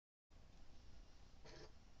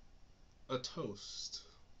a toast.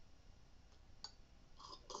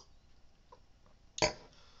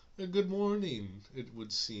 Good morning, it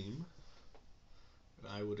would seem. And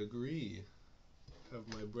I would agree. Have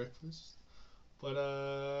my breakfast. But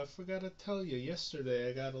I forgot to tell you, yesterday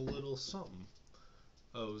I got a little something.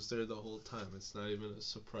 I was there the whole time. It's not even a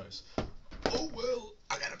surprise. Oh well,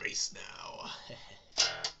 I got a base now.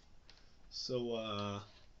 So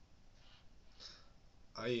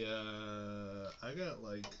I got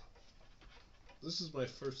like, this is my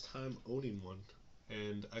first time owning one,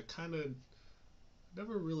 and I kind of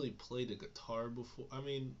never really played a guitar before. I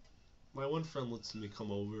mean, my one friend lets me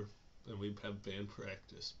come over and we have band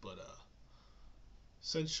practice, but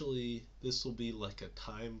essentially this will be like a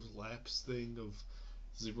time lapse thing of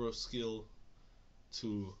 0 skill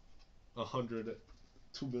to 100,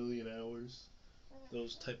 2 million hours,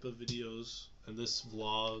 those type of videos, and this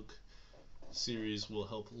vlog series will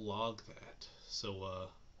help log that. So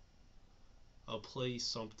I'll play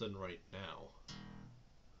something right now.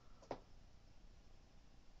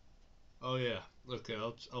 Oh yeah, okay,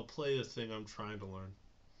 I'll play a thing I'm trying to learn.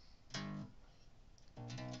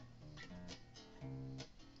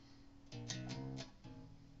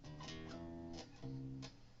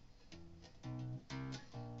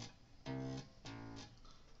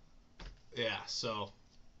 Yeah, so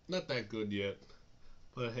not that good yet,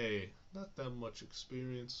 but hey, not that much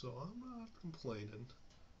experience, so I'm not complaining.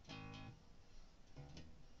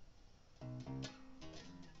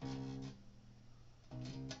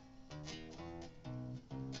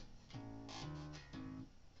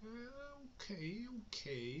 Okay,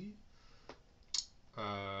 okay.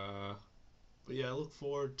 Uh, but yeah, I look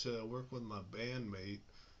forward to working with my bandmate,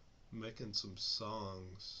 making some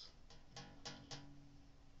songs.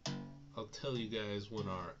 I'll tell you guys when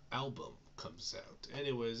our album comes out.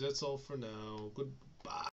 Anyways, that's all for now. Goodbye.